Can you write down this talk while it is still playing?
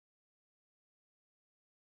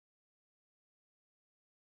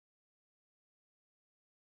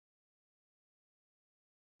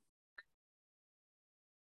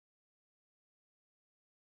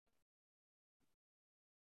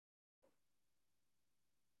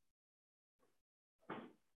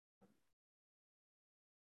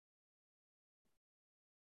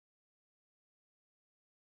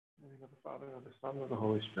name of the Father, and of the Son, and of the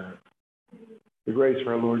Holy Spirit. The grace of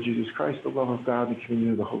our Lord Jesus Christ, the love of God, the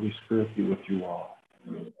communion of the Holy Spirit be with you all.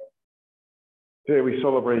 Today we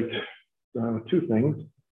celebrate two things.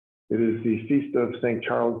 It is the feast of St.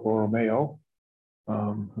 Charles Borromeo,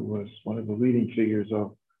 who was one of the leading figures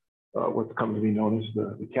of what's come to be known as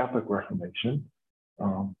the Catholic Reformation.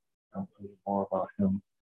 I'll tell you more about him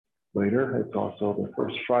later. It's also the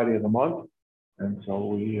first Friday of the month, and so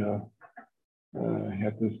we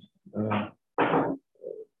had this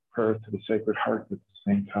prayer to the Sacred Heart at the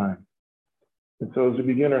same time. And so as we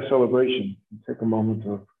begin our celebration, we take a moment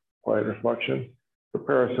of quiet reflection,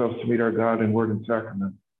 prepare ourselves to meet our God in word and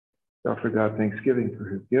sacrament, offer God thanksgiving for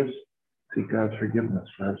his gifts, seek God's forgiveness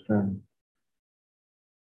for our sins.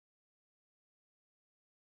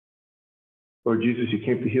 Lord Jesus, you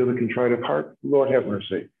came to heal the contrite of heart. Lord, have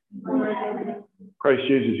mercy. Christ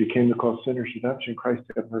Jesus, you came to call sinners redemption. Christ,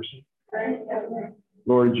 have mercy.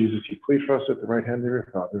 Lord Jesus, you plead for us at the right hand of your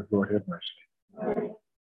Father. Lord, have mercy.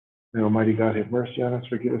 May Almighty God have mercy on us,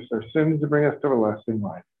 forgive us our sins, and bring us to everlasting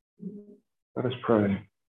life. Let us pray.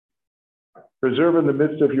 Preserve in the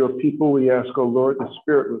midst of your people, we ask, O Lord, the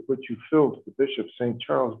spirit with which you filled the Bishop St.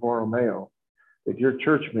 Charles Borromeo, that your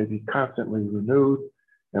church may be constantly renewed,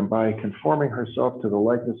 and by conforming herself to the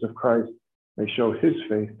likeness of Christ, may show his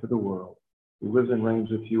faith to the world, who lives and reigns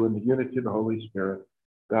with you in the unity of the Holy Spirit,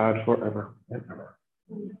 God forever and ever.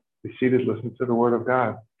 Be seated, listen to the word of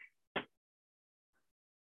God.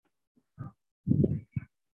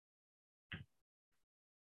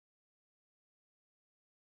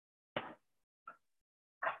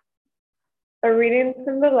 A reading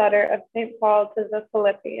from the letter of St. Paul to the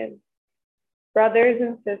Philippians. Brothers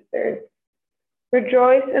and sisters,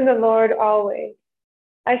 rejoice in the Lord always.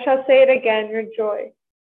 I shall say it again, rejoice.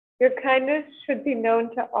 Your kindness should be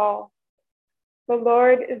known to all. The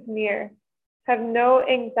Lord is near. Have no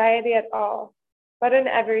anxiety at all, but in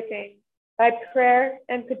everything, by prayer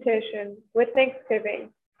and petition, with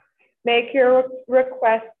thanksgiving, make your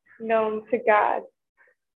requests known to God.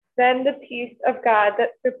 Then the peace of God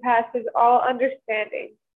that surpasses all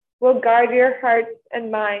understanding will guard your hearts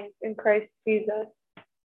and minds in Christ Jesus.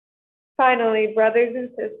 Finally, brothers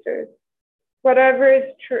and sisters, whatever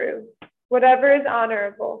is true, whatever is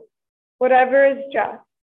honorable, whatever is just,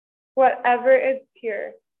 whatever is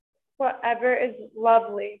pure, whatever is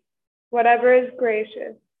lovely, whatever is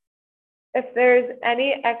gracious, if there is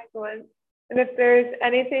any excellence, and if there is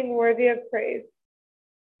anything worthy of praise,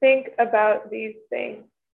 think about these things.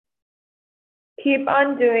 Keep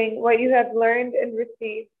on doing what you have learned and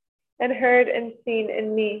received and heard and seen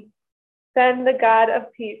in me. Then the God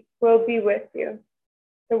of peace will be with you.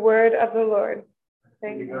 The word of the Lord.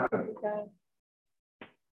 Thanks be to God.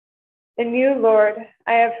 In you, Lord,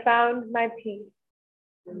 I have found my peace.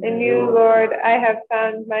 In you, Lord, I have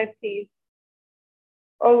found my peace.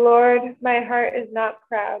 O Lord, my heart is not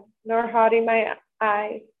proud, nor haughty my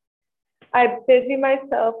eyes. I busy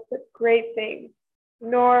myself with great things,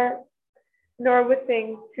 nor with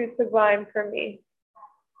things too sublime for me.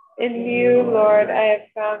 In you, Lord, I have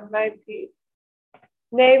found my peace.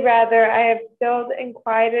 Nay, rather, I have stilled and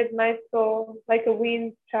quieted my soul like a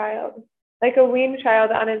weaned child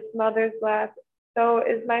on its mother's lap, so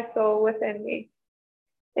is my soul within me.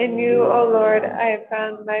 In you, O Lord, I have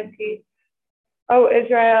found my peace. O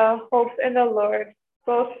Israel, hope in the Lord,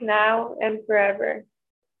 both now and forever.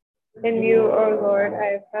 In you, O Lord, I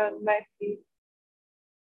have found my peace.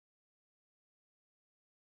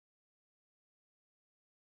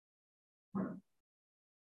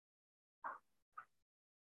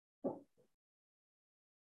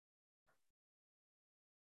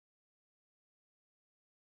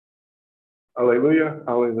 Alleluia,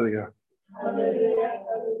 alleluia. Alleluia.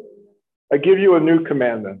 I give you a new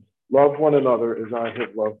commandment. Love one another as I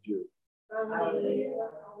have loved you. Alleluia.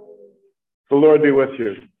 The Lord be with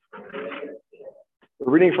you. A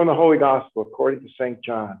reading from the Holy Gospel according to St.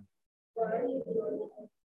 John.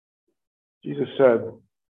 Jesus said,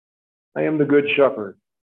 I am the good shepherd.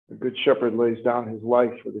 The good shepherd lays down his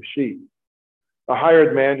life for the sheep. A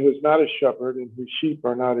hired man who is not a shepherd and whose sheep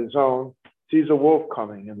are not his own sees a wolf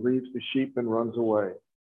coming and leaves the sheep and runs away.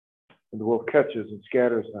 And the wolf catches and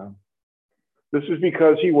scatters them. This is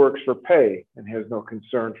because he works for pay and has no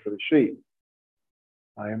concern for the sheep.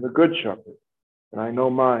 I am the good shepherd, and I know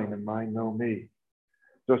mine, and mine know me.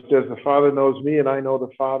 Just as the Father knows me, and I know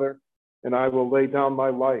the Father, and I will lay down my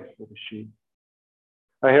life for the sheep.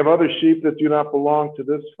 I have other sheep that do not belong to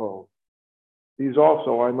this fold. These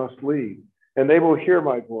also I must lead, and they will hear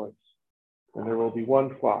my voice, and there will be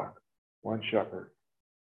one flock, one shepherd.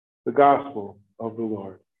 The gospel of the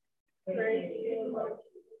Lord. Praise you, Lord.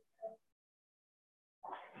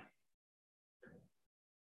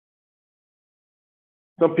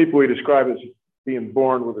 Some people we describe as being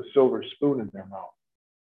born with a silver spoon in their mouth.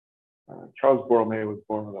 Charles Borromeo was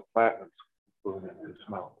born with a platinum spoon in his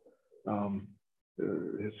mouth.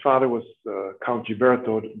 His father was Count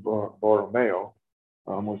Gilberto Borromeo,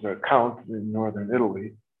 was a count in northern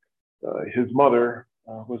Italy. His mother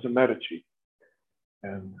was a Medici,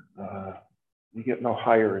 and you get no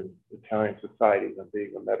higher in Italian society than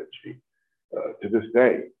being a Medici. To this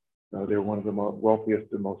day, they're one of the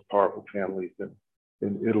wealthiest and most powerful families in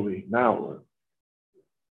Italy now.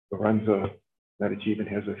 Lorenzo Medici even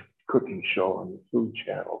has a cooking show on the Food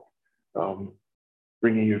Channel,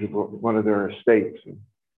 bringing you to one of their estates and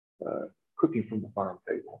cooking from the farm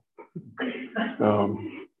table.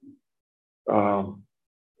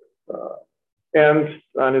 And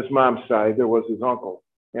on his mom's side, there was his uncle,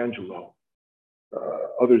 Angelo.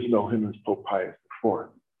 Others know him as Pope Pius IV.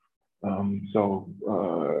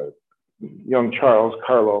 Young Charles,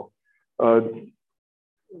 Carlo,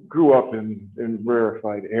 grew up in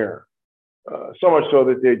rarefied air. So much so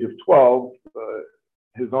that at the age of 12,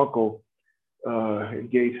 his uncle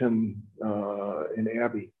gave him an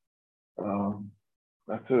abbey,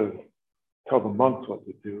 not to tell the monks what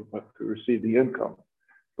to do, but to receive the income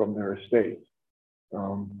from their estates.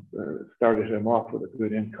 Started him off with a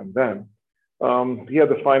good income then. He had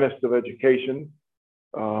the finest of education.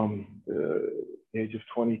 At the age of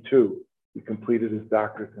 22, he completed his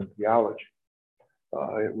doctorate in theology,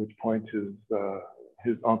 at which point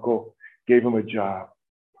his uncle gave him a job.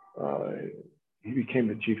 He became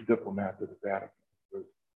the chief diplomat of the Vatican.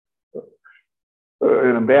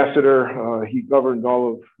 An ambassador, he governed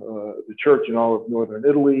all of the church in all of northern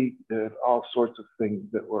Italy, did all sorts of things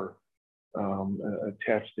that were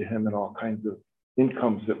attached to him and all kinds of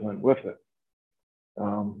incomes that went with it.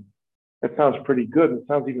 That sounds pretty good. It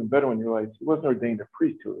sounds even better when you realize he wasn't ordained a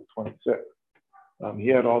priest till he was 26. He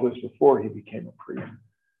had all this before he became a priest.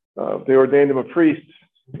 They ordained him a priest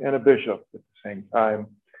and a bishop at the same time,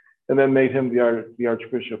 and then made him the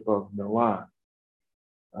Archbishop of Milan.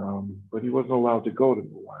 But he wasn't allowed to go to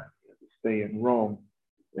Milan. He had to stay in Rome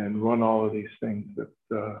and run all of these things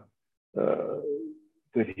that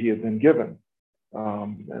he had been given.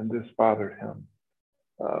 And this bothered him.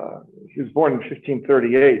 He was born in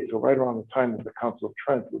 1538, so right around the time that the Council of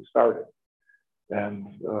Trent was started.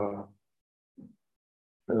 And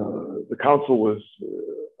the council was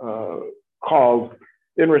called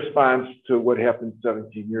in response to what happened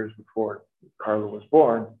 17 years before Carlo was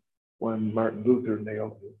born, when Martin Luther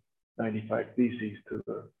nailed his 95 Theses to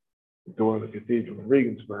the door of the cathedral in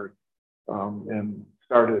Regensburg, and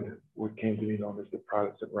started what came to be known as the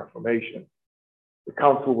Protestant Reformation. The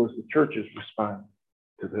council was the church's response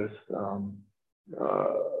to this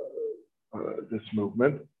this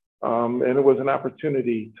movement, and it was an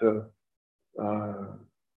opportunity to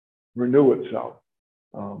renew itself.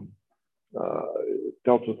 It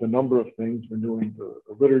dealt with a number of things, renewing the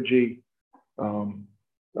liturgy,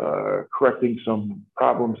 correcting some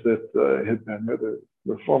problems that had been there. The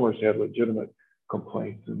reformers had legitimate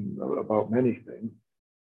complaints about many things.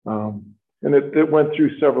 And it went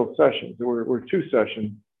through several sessions. There were two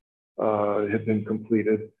sessions had been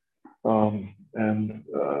completed. And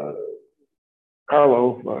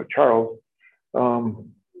Charles,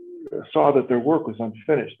 saw that their work was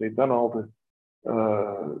unfinished. They'd done all the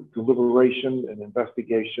deliberation and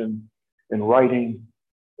investigation and writing,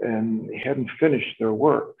 and they hadn't finished their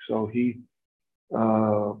work. So he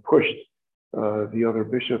pushed the other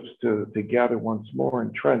bishops to gather once more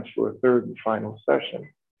in Trent for a third and final session,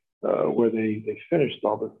 where they finished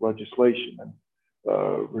all this legislation and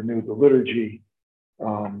renewed the liturgy,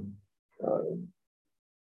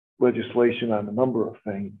 legislation on a number of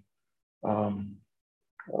things.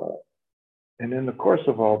 And in the course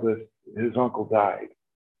of all this, his uncle died.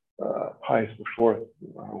 Pius IV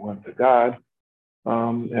went to God,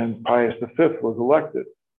 and Pius V was elected.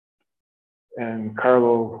 And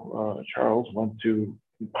Charles went to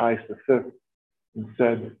Pius V and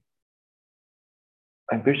said,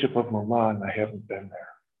 "I'm Bishop of Milan, I haven't been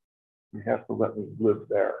there. You have to let me live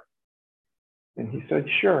there." And he said,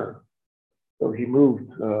 "Sure." So he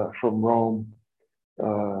moved from Rome,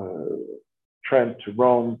 Trent to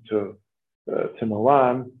Rome to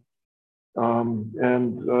Milan, and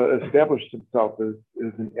established himself as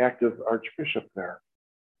an active archbishop there.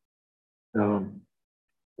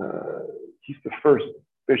 He's the first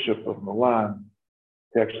bishop of Milan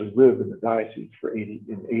to actually live in the diocese for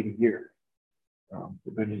 80 years.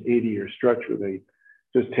 There's been an 80-year stretch where they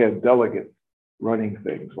just had delegates running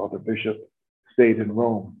things while the bishop stayed in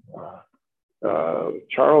Rome.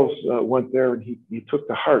 Charles went there and he took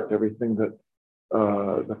to heart everything that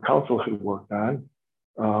the council had worked on.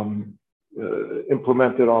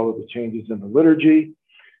 implemented all of the changes in the liturgy,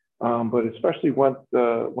 but especially went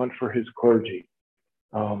for his clergy.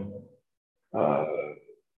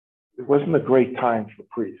 It wasn't a great time for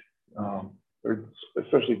priests, or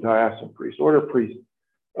especially diocesan priests. Order priests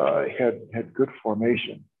had good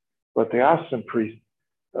formation, but diocesan priests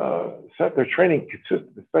their training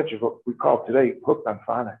consisted essentially of what we call today hooked on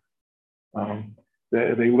phonics.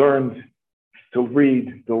 They learned to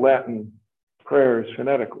read the Latin prayers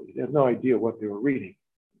phonetically. They had no idea what they were reading.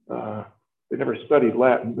 They never studied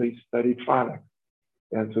Latin, they studied phonics.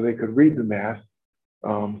 And so they could read the Mass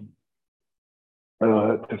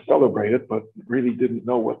to celebrate it, but really didn't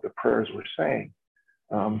know what the prayers were saying.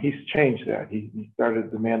 He's changed that. He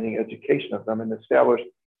started demanding education of them and established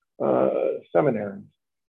seminaries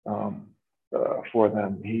for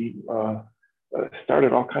them. He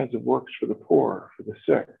started all kinds of works for the poor, for the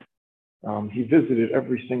sick. He visited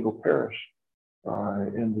every single parish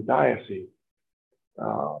in the diocese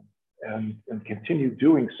and continued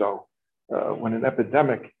doing so. When an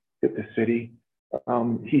epidemic hit the city,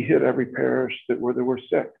 he hit every parish where there were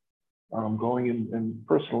sick, going and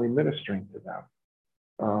personally ministering to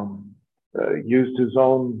them. Used his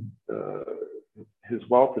own, his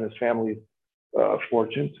wealth and his family's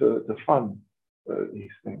fortune to fund these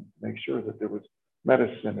things, make sure that there was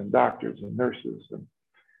medicine and doctors and nurses and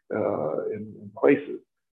in places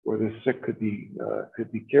where the sick could be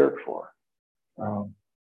cared for.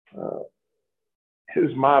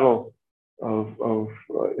 His model of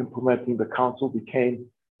implementing the council became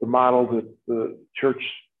the model that the church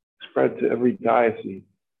spread to every diocese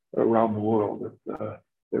around the world. That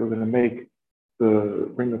they were going to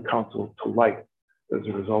bring the council to light as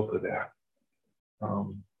a result of that.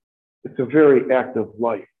 It's a very active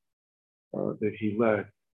life that he led,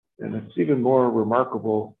 and it's even more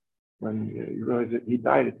remarkable when you realize that he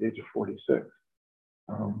died at the age of 46.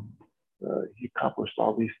 He accomplished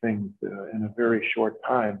all these things in a very short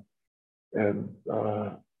time, and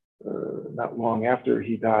not long after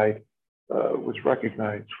he died, was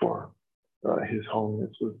recognized for his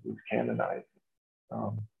holiness, was canonized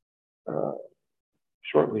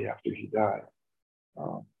shortly after he died.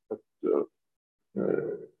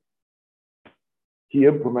 He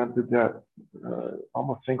implemented that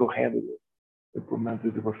almost single-handedly,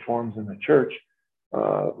 implemented the reforms in the church,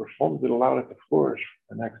 reforms that allowed it to flourish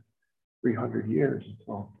for the next 300 years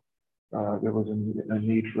until there was a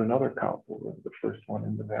need for another council, the first one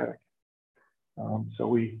in the Vatican. So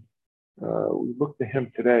we look to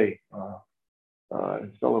him today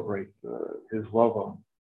and celebrate his love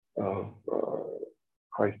of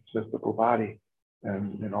Christ's mystical body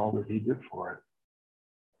and all that he did for it.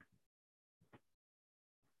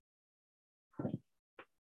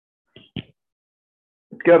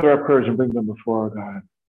 Let's gather our prayers and bring them before our God.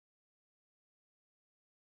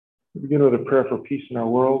 We begin with a prayer for peace in our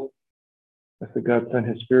world. Ask that God send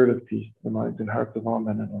his spirit of peace to the minds and hearts of all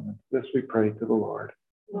men and women. This we pray to the Lord.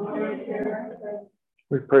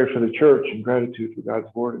 We pray for the church in gratitude for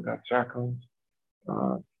God's word and God's sacraments.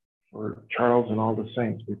 For Charles and all the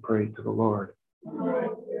saints, we pray to the Lord.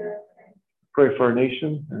 Pray for our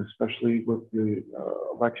nation, and especially with the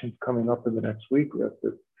elections coming up in the next week. We ask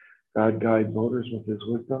that God guide voters with his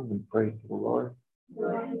wisdom. We pray to the Lord.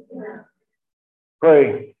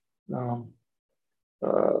 Pray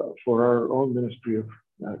for our own ministry of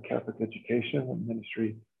Catholic education and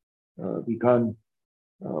ministry begun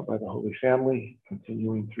by the Holy Family,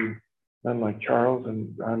 continuing through men like Charles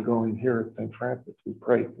and ongoing here at St. Francis. We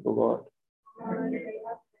pray to the Lord.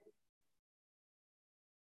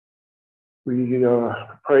 We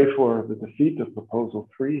pray for the defeat of Proposal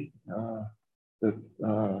 3, that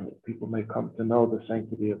people may come to know the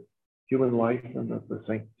sanctity of human life and the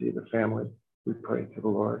sanctity of the family. We pray to the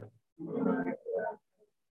Lord.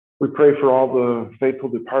 We pray for all the faithful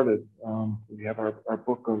departed. We have our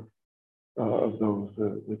book of those.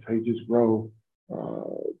 The pages grow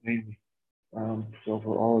daily. So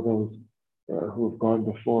for all of those who have gone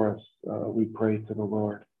before us, we pray to the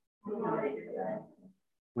Lord.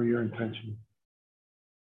 For your intention.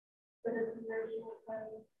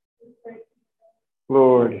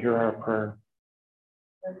 Lord, hear our prayer.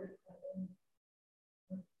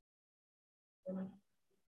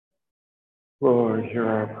 Lord, hear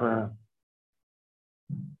our prayer.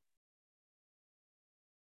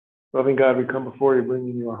 Loving God, we come before you,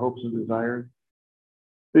 bringing you our hopes and desires.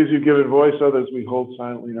 These you've given voice, others we hold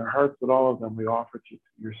silently in our hearts, but all of them we offer to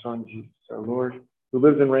your Son, Jesus, our Lord, who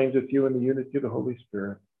lives and reigns with you in the unity of the Holy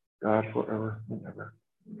Spirit, God forever and ever.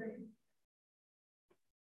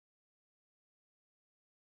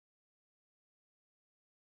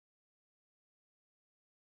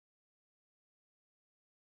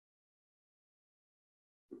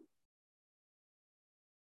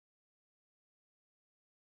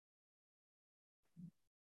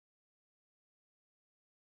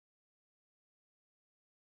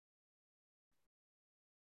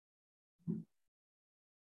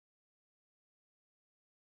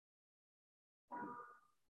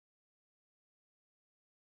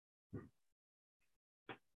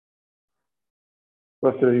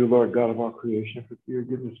 Blessed are you, Lord God of all creation, for through your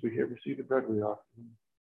goodness we have received the bread we offer.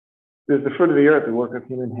 It is the fruit of the earth, the work of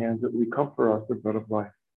human hands, that we come for us the bread of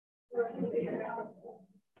life.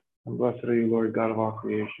 And blessed are you, Lord God of all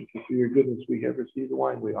creation, for through your goodness we have received the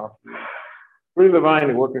wine we offer you. Fruit of the vine,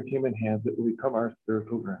 the work of human hands, that will become our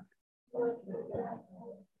spiritual drink.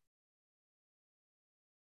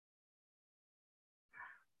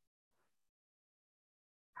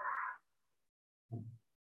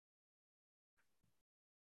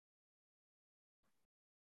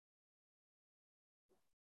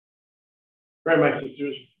 Pray, my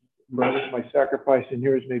sisters and brothers, my sacrifice and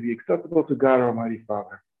yours may be acceptable to God, our Almighty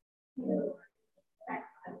Father.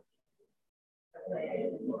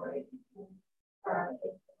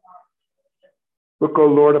 Look, O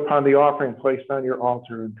Lord, upon the offering placed on your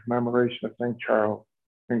altar in commemoration of St. Charles,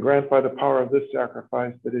 and grant by the power of this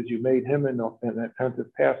sacrifice that as you made him an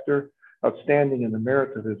attentive pastor, outstanding in the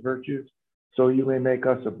merits of his virtues, so you may make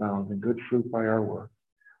us abound in good fruit by our work.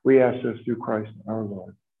 We ask this through Christ our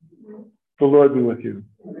Lord. The Lord be with you.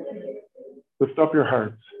 Lift up your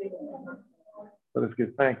hearts. Let us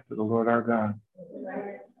give thanks to the Lord our God.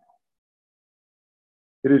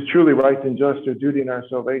 It is truly right and just, our duty and our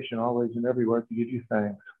salvation, always and everywhere, to give you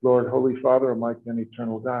thanks. Lord, Holy Father, Almighty and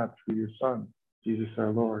eternal God, through your Son, Jesus our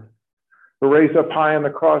Lord. For raised up high on the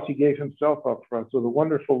cross, he gave himself up for us with a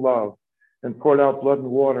wonderful love and poured out blood and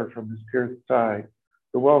water from his pierced side,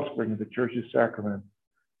 the wellspring of the church's sacrament.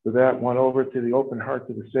 For that, won over to the open heart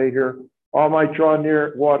of the Savior, all might draw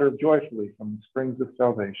near water joyfully from the springs of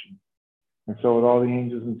salvation. And so with all the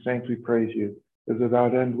angels and saints we praise you, as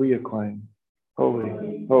without end we acclaim.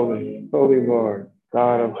 Holy, holy, holy Lord,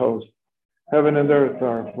 God of hosts, heaven and earth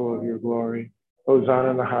are full of your glory.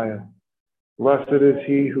 Hosanna in the highest. Blessed is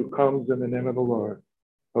he who comes in the name of the Lord.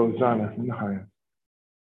 Hosanna in the highest.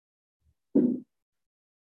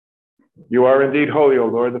 You are indeed holy, O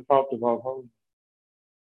Lord, the fount of all holiness.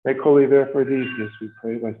 Make holy therefore these gifts, we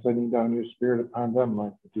pray, by sending down your Spirit upon them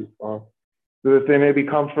like the dew fall, so that they may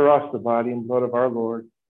become for us the body and blood of our Lord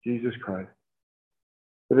Jesus Christ.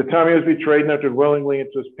 At the time he was betrayed and entered willingly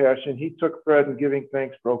into his passion, he took bread and giving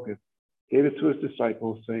thanks broke it, gave it to his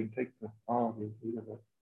disciples, saying, take all of you, eat of it.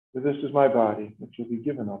 For this is my body, which will be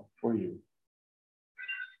given up for you.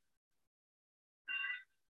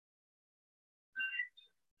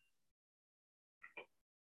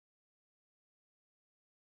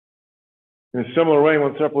 In a similar way,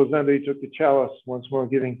 when supper was ended, he took the chalice, once more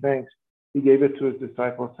giving thanks. He gave it to his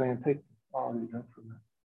disciples, saying, take all of you, drink from it.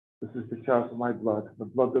 This is the chalice of my blood, the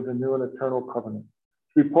blood of the new and eternal covenant,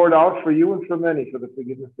 to be poured out for you and for many for the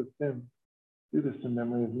forgiveness of sins. Do this in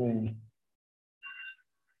memory of me.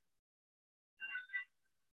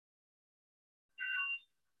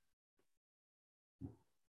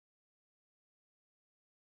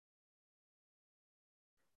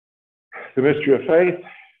 The mystery of faith,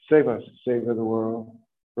 save us, Savior of the world,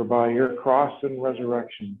 for by your cross and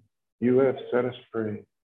resurrection, you have set us free.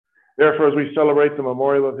 Therefore, as we celebrate the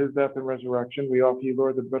memorial of his death and resurrection, we offer you,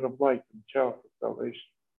 Lord, the bread of life and the chalice of salvation,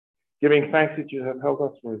 giving thanks that you have held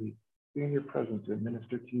us worthy, be in your presence and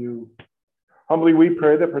minister to you. Humbly we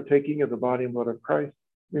pray that partaking of the body and blood of Christ,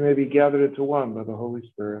 we may be gathered into one by the Holy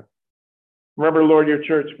Spirit. Remember, Lord, your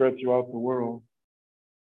church spread throughout the world,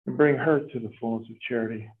 and bring her to the fullness of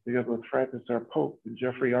charity, together with Francis, our Pope, and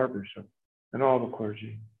Jeffrey, our Bishop, and all the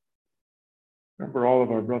clergy. Remember all of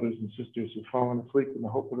our brothers and sisters who have fallen asleep in the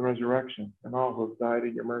hope of the resurrection, and all who have died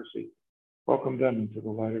in your mercy. Welcome them into the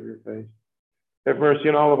light of your face. Have mercy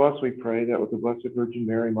on all of us, we pray, that with the Blessed Virgin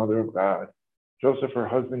Mary, Mother of God, Joseph, her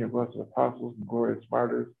husband, your blessed apostles and glorious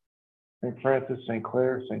martyrs, St. Francis, St.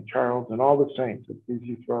 Clare, St. Charles, and all the saints who please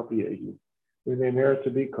you throughout the ages, we may merit to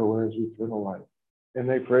be co-heirs with eternal life, and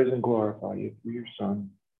may praise and glorify you through your Son,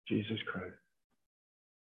 Jesus Christ.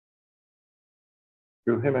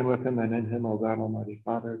 Through him and with him and in him, O God, Almighty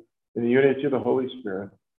Father, in the unity of the Holy Spirit,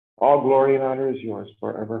 all glory and honor is yours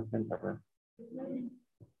forever and ever. Amen.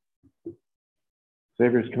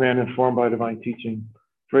 Savior's command, informed by divine teaching,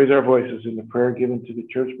 raise our voices in the prayer given to the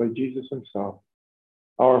church by Jesus himself.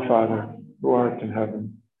 Our Father, who art in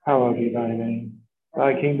heaven, hallowed be thy name.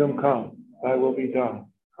 Thy kingdom come, thy will be done,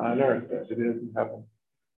 on earth as it is in heaven.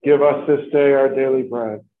 Give us this day our daily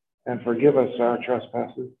bread, and forgive us our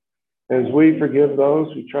trespasses, as we forgive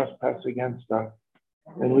those who trespass against us.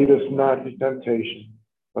 And lead us not into temptation,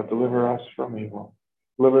 but deliver us from evil.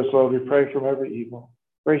 Deliver us, Lord, we pray, from every evil.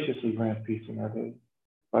 Graciously grant peace in our days.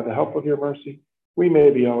 By the help of your mercy, we may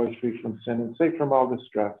be always free from sin and safe from all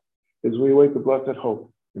distress, as we await the blessed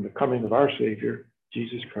hope in the coming of our Savior,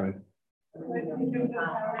 Jesus Christ.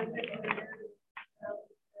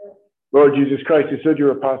 Lord Jesus Christ, you said to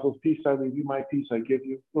your apostles, peace I leave you, my peace I give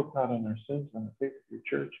you. Look not on our sins, on the faith of your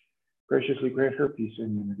church. Graciously grant her peace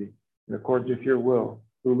and unity, in accordance with your will,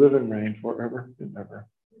 who live and reign forever and ever.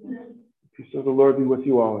 Amen. The peace of the Lord be with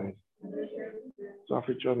you always. Let's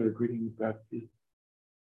offer each other a greeting of God's peace.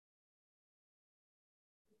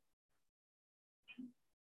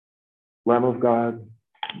 Lamb of God,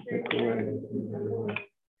 take away.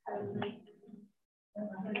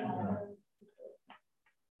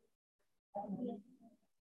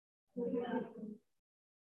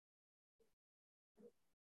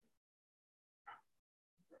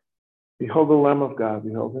 Behold the Lamb of God,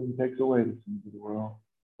 behold him who takes away the sins of the world.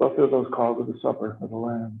 Blessed are those called to the supper of the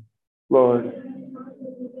Lamb. Lord,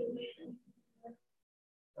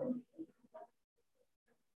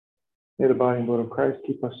 may the body and blood of Christ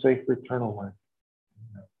keep us safe for eternal life.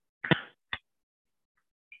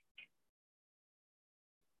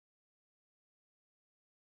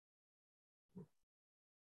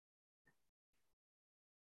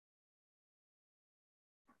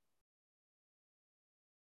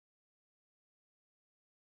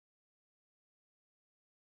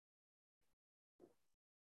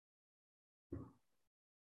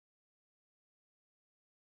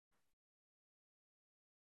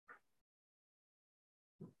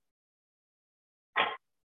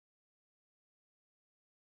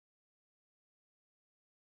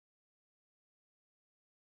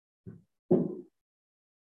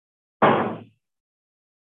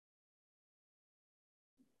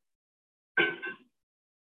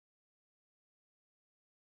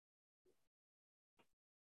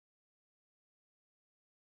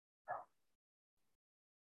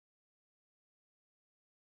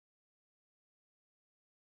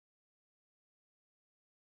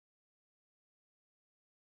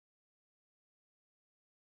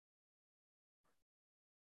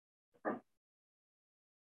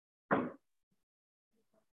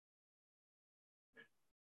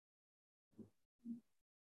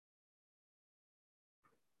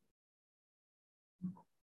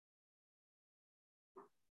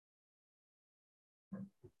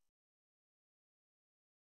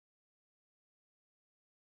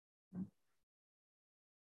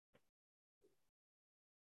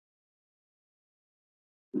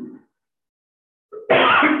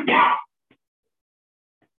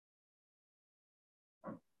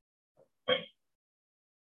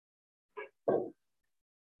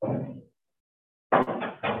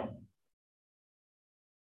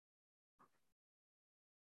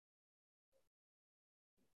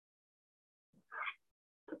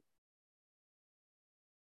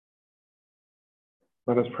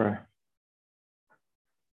 Let us pray.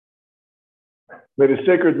 May the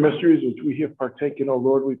sacred mysteries which we have partaken, O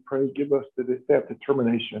Lord, we pray, give us that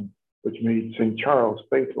determination which made St. Charles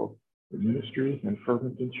faithful in ministry and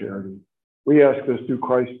fervent in charity. We ask this through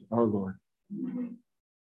Christ our Lord.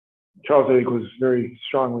 Charles, I think, was very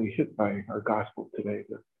strongly hit by our gospel today.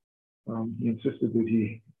 He insisted that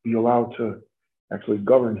he be allowed to actually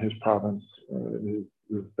govern his province,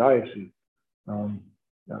 his diocese,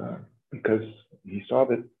 because he saw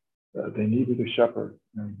that they needed a shepherd,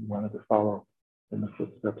 and he wanted to follow in the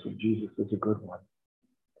footsteps of Jesus as a good one.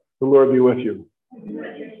 The Lord be with you.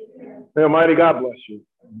 May Almighty God bless you,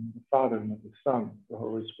 and the Father, and the Son, and the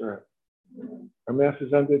Holy Spirit. Our Mass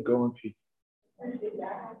is ended. Go in peace.